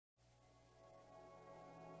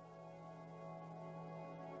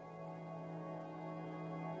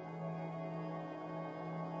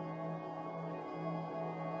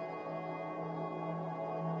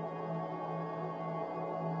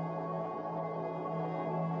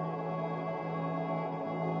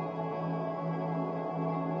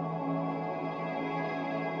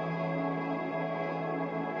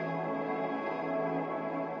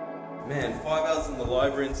man, 5 hours in the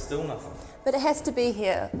library and still nothing. But it has to be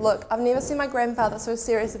here. Look, I've never seen my grandfather so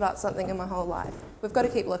serious about something in my whole life. We've got to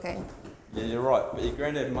keep looking. Yeah, you're right, but your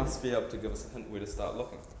granddad must be able to give us a hint where to start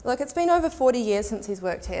looking. Look, it's been over 40 years since he's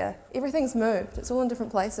worked here. Everything's moved. It's all in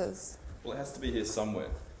different places. Well, it has to be here somewhere.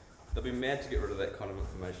 They'll be mad to get rid of that kind of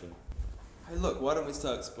information. Hey look, why don't we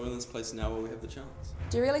start exploring this place now while we have the chance?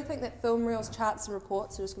 Do you really think that film reels, charts and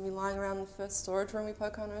reports are just going to be lying around the first storage room we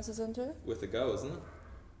poke our noses into? Worth a go, isn't it?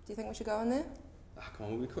 Do you think we should go in there? Ah, come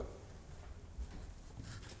on, we'll be quick.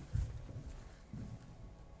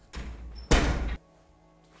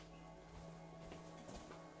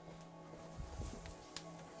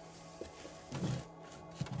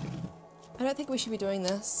 I don't think we should be doing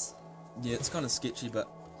this. Yeah, it's kind of sketchy, but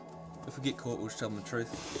if we get caught, we'll just tell them the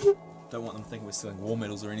truth. Don't want them thinking we're stealing war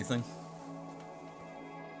medals or anything.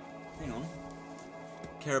 Hang on.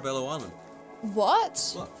 Caraballo Island.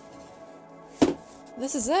 What? Look,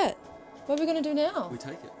 This is it. What are we going to do now? we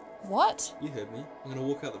take it. What? You heard me. I'm going to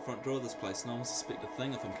walk out the front door of this place. No one will suspect a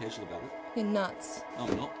thing if I'm casual about it. You're nuts. No,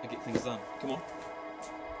 I'm not. I get things done. Come on.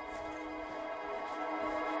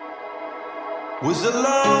 Was a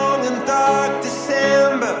long and dark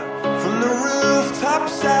December. From the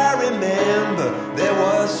rooftops I remember there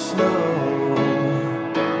was snow,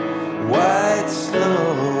 white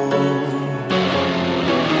snow.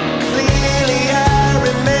 Clearly I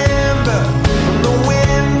remember from the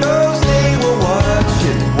windows they were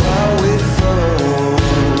watching while we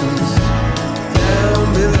froze down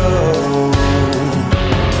below.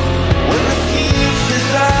 When the future's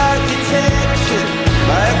architecture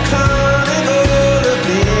by a carnival of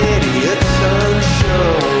idiots on show,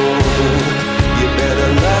 you better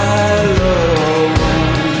lie low.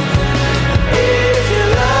 If you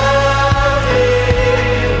love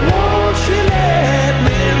it, won't you let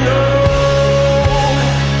me know?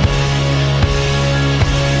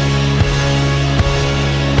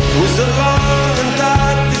 It was a long and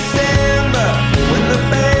dark December when the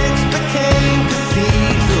banks became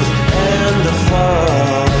cathedrals and the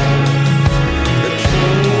fog that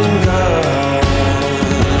came down.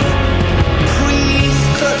 Priests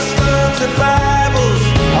clutched onto Bibles,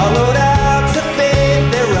 hollowed out to fit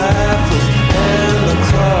their rifles, and the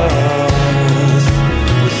cross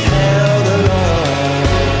was held aloft.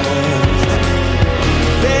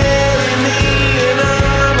 Bury me in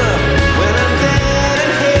armor when I'm dead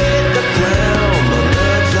and hit the ground. My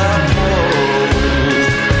nerves are posed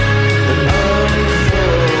and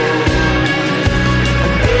unfroze.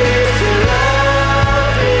 If you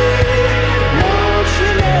love it, won't you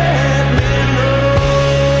let me know?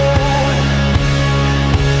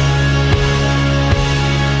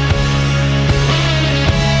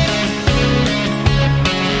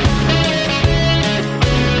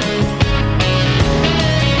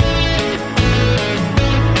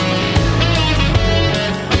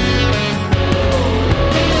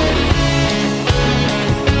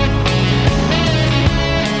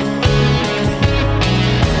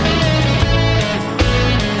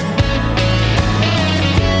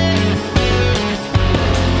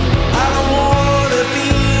 I don't wanna be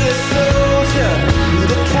a soldier, be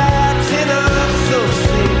the captain of some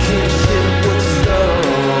sinking ship with snow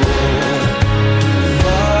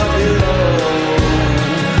far below.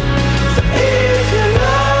 So if you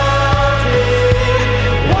love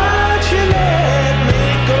it, why'd you let me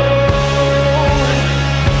go?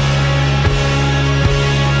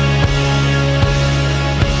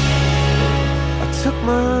 I took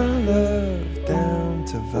my love down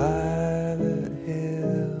to Violet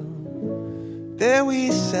Hill. There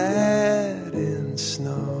we sat in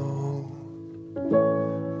snow.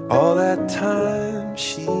 All that time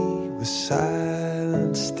she was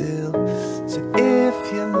silent still.